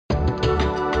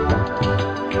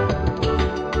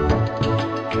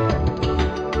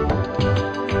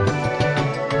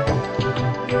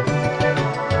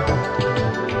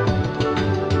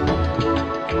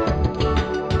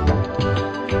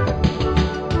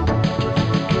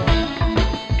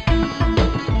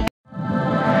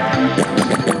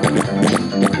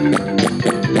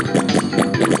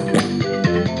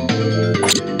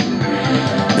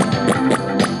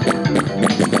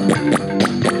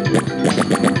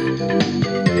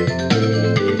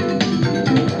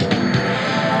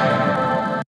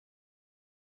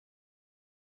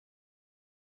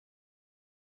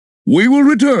we will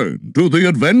return to the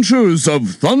adventures of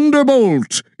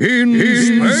Thunderbolt in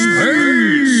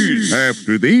space.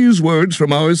 After these words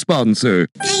from our sponsor.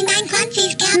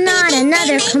 Not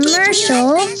another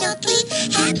commercial.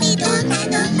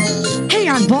 Hey,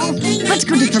 Oddball, let's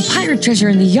go dig for pirate treasure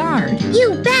in the yard.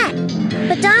 You bet.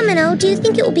 But Domino, do you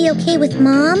think it will be okay with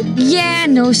Mom? Yeah,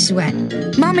 no sweat.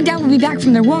 Mom and Dad will be back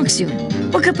from their walk soon.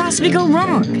 What could possibly go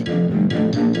wrong?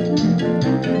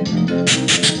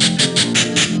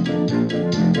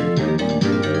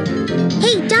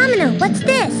 Hey, Domino, what's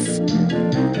this?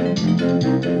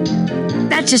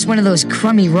 That's just one of those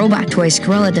crummy robot toys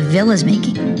Cruella Toy is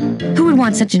making. Who would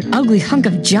want such an ugly hunk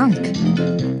of junk?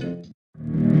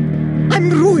 I'm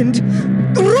ruined.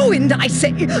 Ruined, I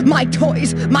say. My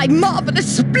toys, my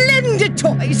marvelous, splendid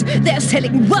toys. They're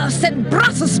selling worse than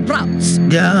Brussels sprouts.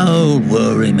 Don't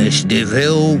worry, Miss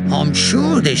DeVille. I'm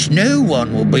sure this new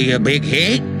one will be a big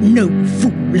hit. No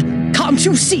fool. Can't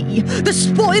you see? The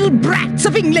spoiled brats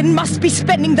of England must be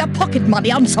spending their pocket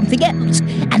money on something else.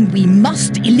 And we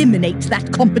must eliminate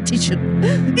that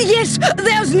competition. Yes,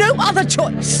 there's no other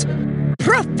choice.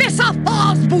 Professor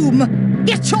Farzboom,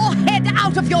 get your head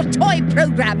out of your toy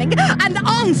programming and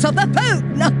answer the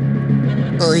phone.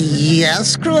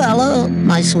 Yes, Cruella,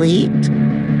 my sweet.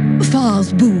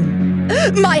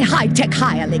 Farzboom, my high-tech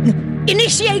hireling,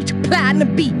 initiate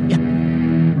Plan B.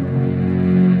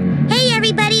 Hey,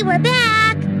 everybody, we're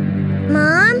back.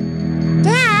 Mom?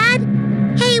 Dad?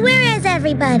 Hey, where is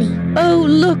everybody? Oh,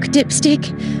 look,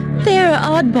 Dipstick. There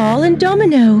are Oddball and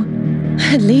Domino.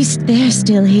 At least they're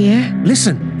still here.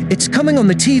 Listen, it's coming on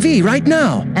the TV right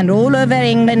now. And all over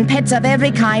England, pets of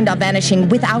every kind are vanishing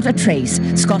without a trace.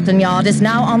 Scotland Yard is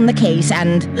now on the case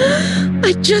and...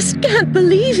 I just can't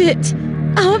believe it.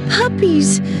 Our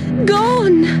puppies,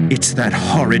 gone. It's that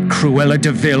horrid Cruella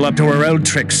DeVille up to her old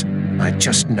tricks. I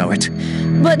just know it.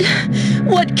 But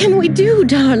what can we do,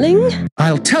 darling?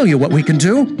 I'll tell you what we can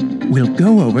do. We'll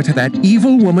go over to that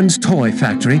evil woman's toy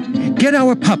factory, get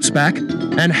our pups back,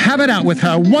 and have it out with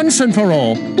her once and for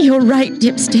all. You're right,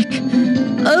 Dipstick.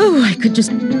 Oh, I could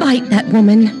just bite that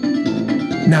woman.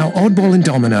 Now, Oddball and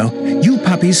Domino, you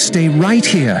puppies stay right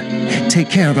here. Take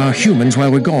care of our humans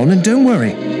while we're gone, and don't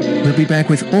worry. We'll be back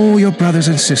with all your brothers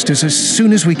and sisters as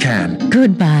soon as we can.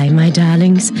 Goodbye, my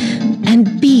darlings,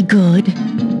 and be good.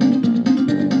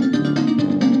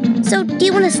 So, do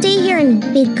you want to stay here and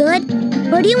be good?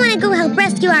 Or do you want to go help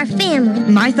rescue our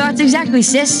family? My thoughts exactly,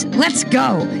 sis. Let's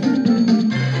go.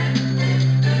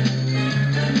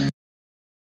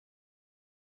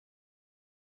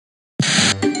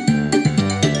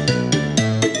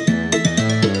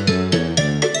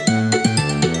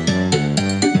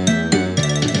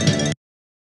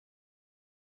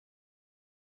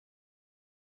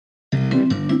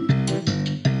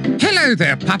 Hello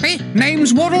there, puppy.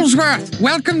 Name's Waddlesworth.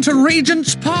 Welcome to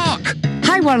Regent's Park.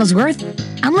 Hi, Waddlesworth.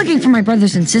 I'm looking for my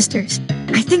brothers and sisters.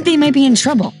 I think they might be in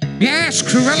trouble. Yes,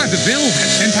 Cruella DeVille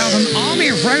has sent out an army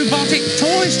of robotic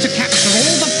toys to capture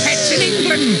all the pets in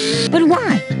England. But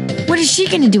why? What is she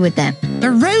going to do with them?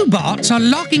 The robots are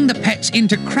locking the pets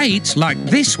into crates like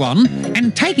this one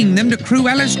and taking them to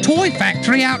Cruella's toy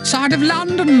factory outside of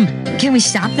London. Can we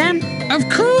stop them? Of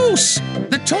course!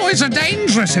 The toys are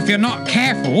dangerous if you're not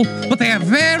careful, but they are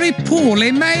very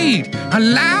poorly made. A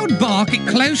loud bark at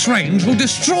close range will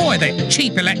destroy the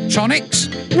cheap electronics.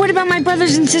 What about my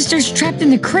brothers and sisters trapped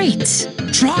in the crates?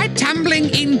 Try tumbling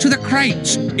into the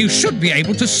crates. You should be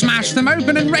able to smash them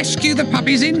open and rescue the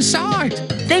puppies inside.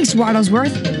 Thanks,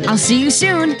 Waddlesworth. I'll see you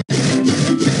soon.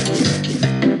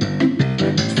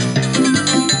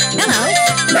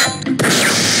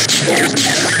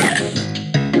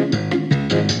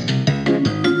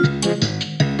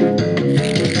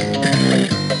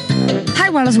 Hi,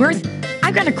 Waddlesworth.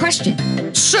 I've got a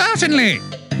question. Certainly.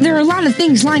 There are a lot of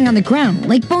things lying on the ground,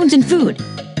 like bones and food.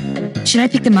 Should I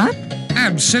pick them up?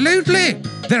 Absolutely.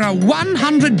 There are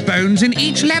 100 bones in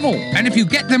each level, and if you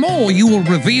get them all, you will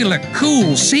reveal a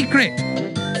cool secret.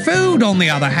 Food, on the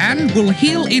other hand, will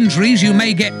heal injuries you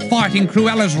may get fighting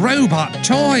Cruella's robot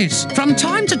toys. From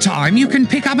time to time, you can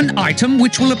pick up an item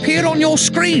which will appear on your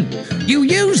screen. You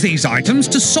use these items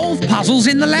to solve puzzles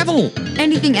in the level.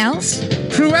 Anything else?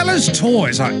 Cruella's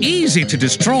toys are easy to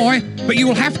destroy, but you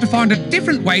will have to find a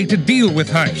different way to deal with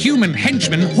her human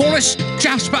henchmen, Horace,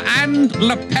 Jasper, and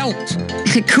Lapelt.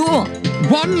 Cool.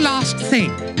 One last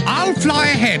thing. I'll fly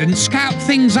ahead and scout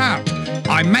things out.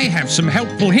 I may have some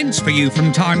helpful hints for you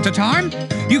from time to time.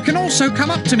 You can also come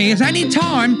up to me at any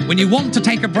time when you want to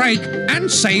take a break and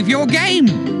save your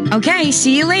game. Okay,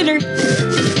 see you later.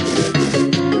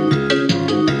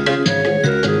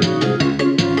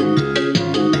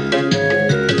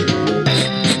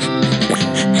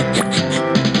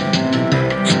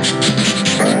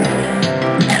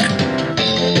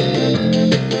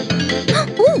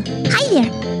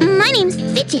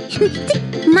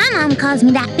 My mom calls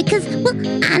me that because, well,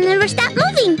 I never stop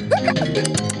moving.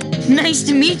 Nice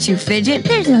to meet you, Fidget.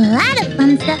 There's a lot of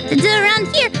fun stuff to do around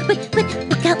here, but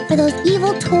look out for those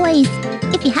evil toys.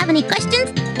 If you have any questions,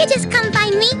 you just come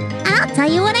find me, and I'll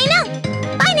tell you what I know.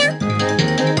 Bye now.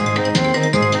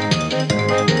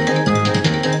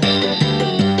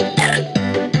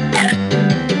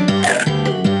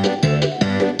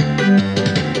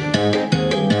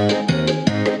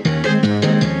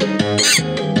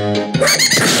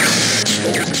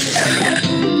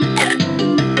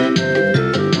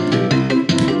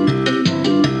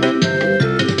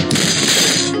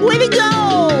 Way to go!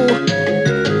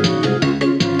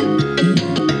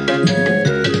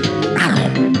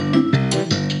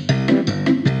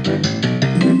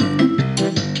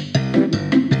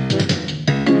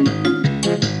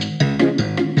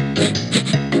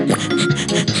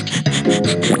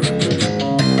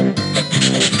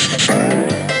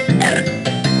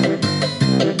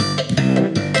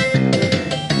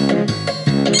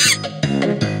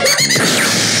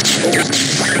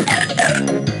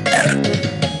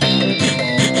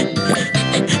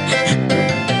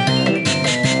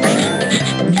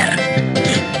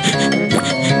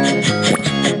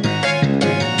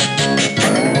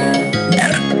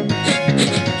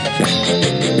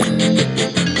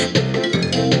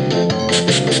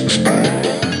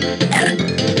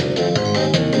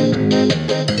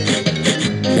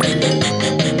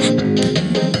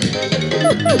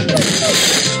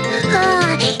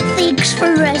 Thanks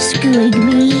for rescuing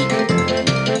me.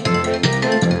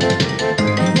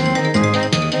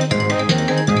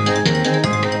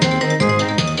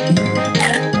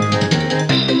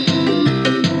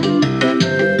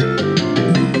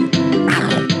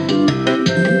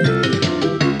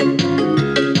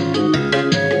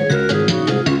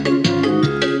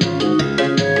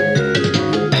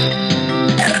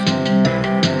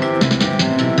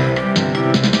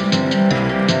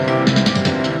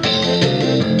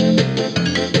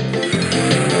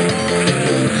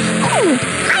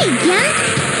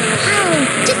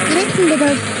 To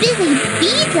those busy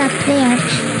bees up there.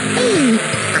 Hey,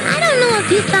 I don't know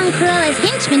if you found Cruella's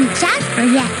henchman, Jasper,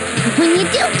 yet. But when you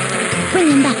do, bring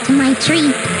him back to my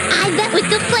tree. I bet we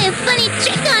could play a funny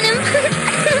trick on him.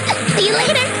 See you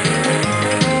later.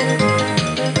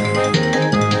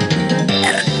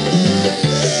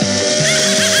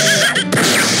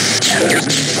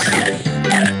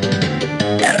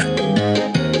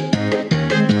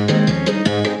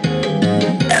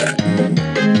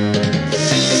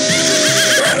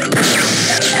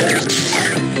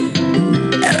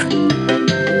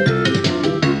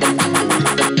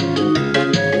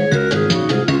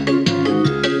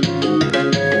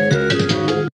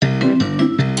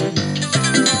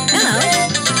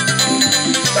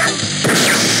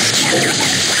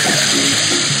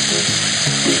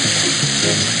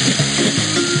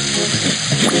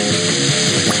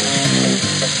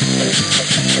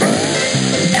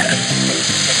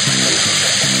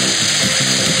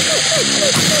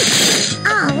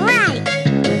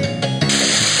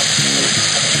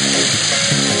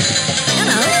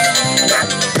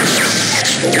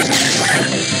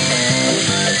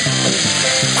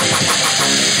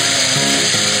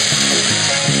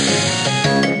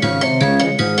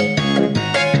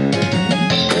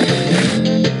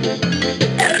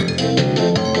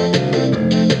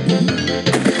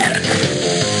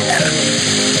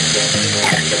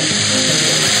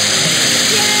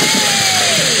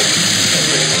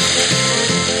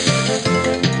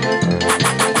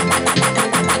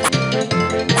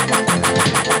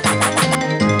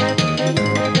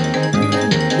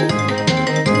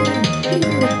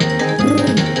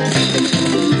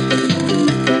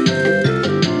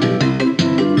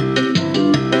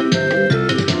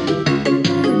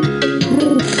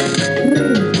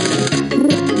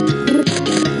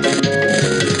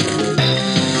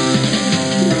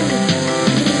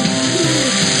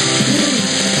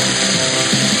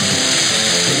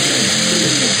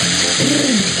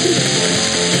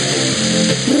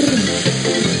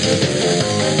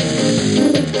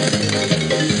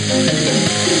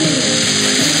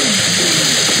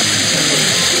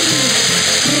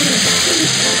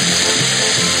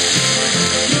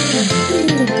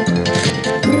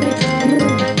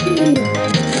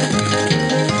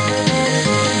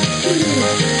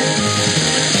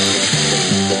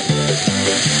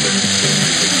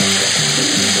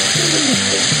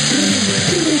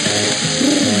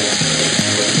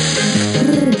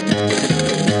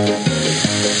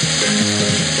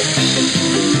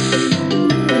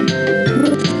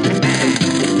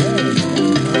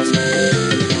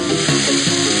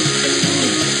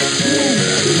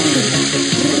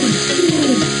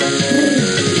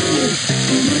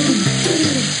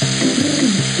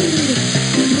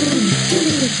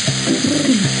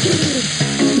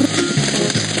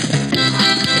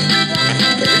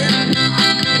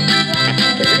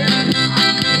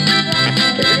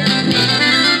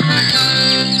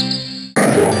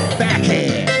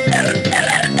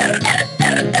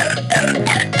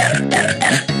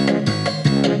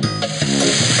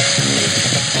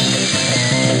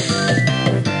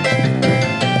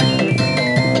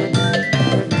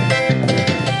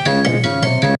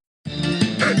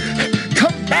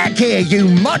 you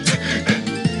mutt!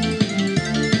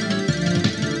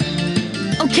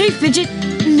 Okay, Fidget,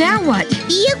 now what?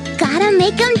 You gotta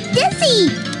make him dizzy.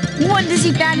 One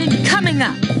dizzy bandit coming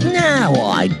up. Now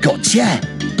I gotcha!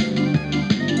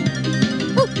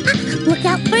 Oh, look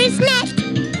out for his nest.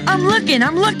 I'm looking.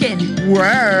 Whoa!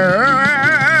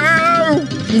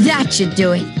 That should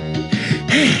do it.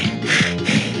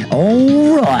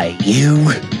 All right,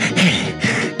 you.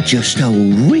 Just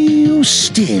hold real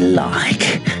still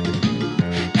like.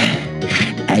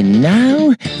 And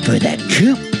now for the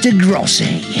coup de grace.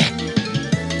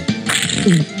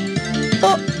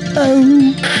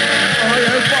 Uh-oh. I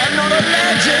hope I'm not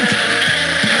allergic.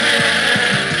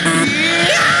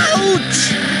 Ouch!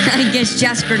 I guess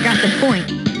Jasper got the point.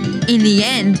 In the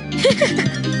end.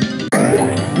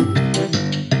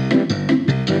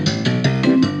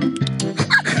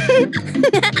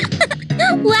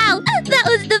 Wow, that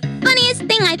was the funniest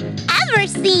thing I've ever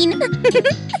seen. I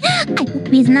hope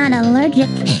he's not allergic.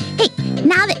 Hey,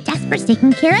 now that Jasper's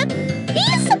taken care of, do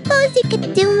you suppose you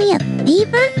could do me a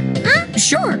favor? Huh?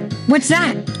 Sure. What's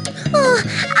that? Oh,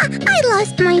 I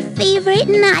lost my favorite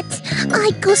nut.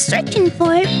 I'd go searching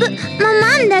for it, but my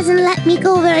mom doesn't let me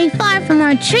go very far from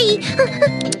our tree.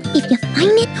 If you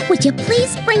find it, would you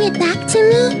please bring it back to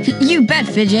me? You bet,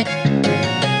 Fidget.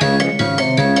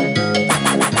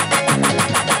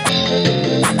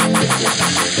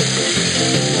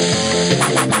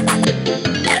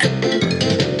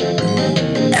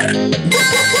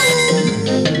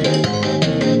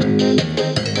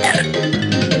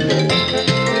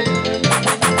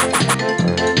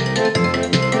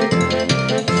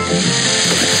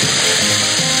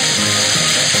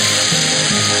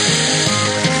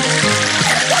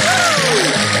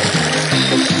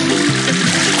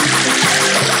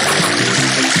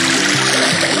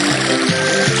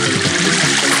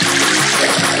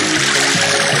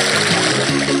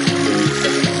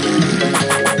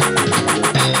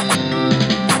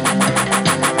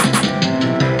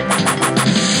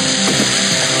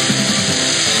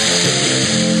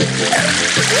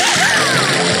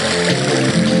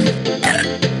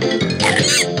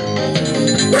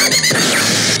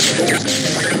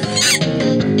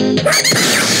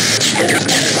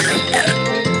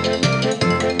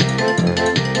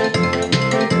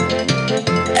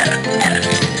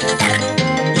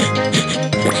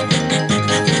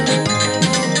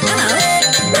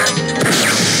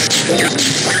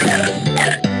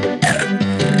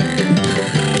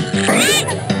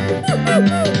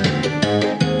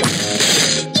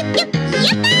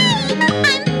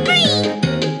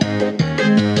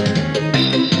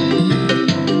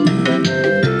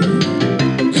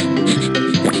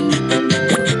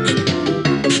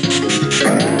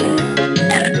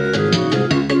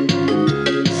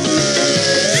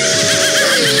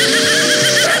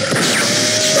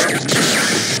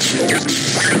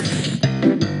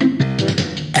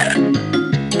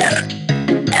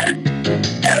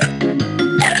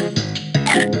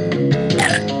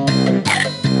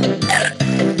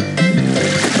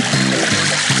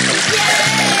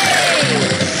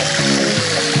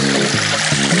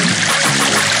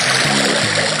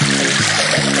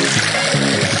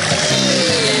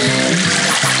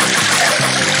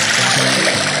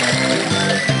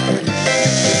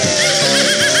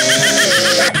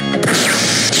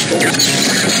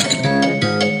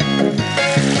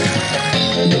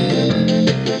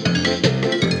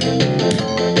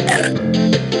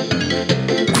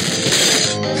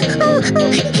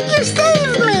 You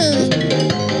saved me!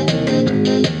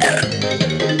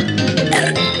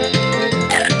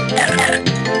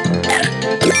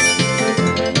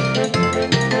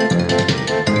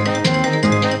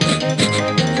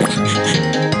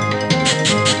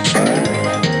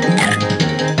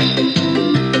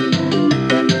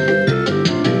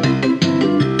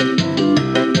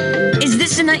 Is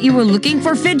this the nut you were looking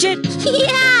for, Fidget?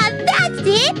 Yeah, that's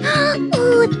it!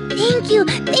 Oh, thank you!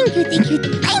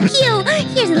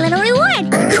 Here's a little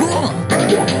reward! Cool!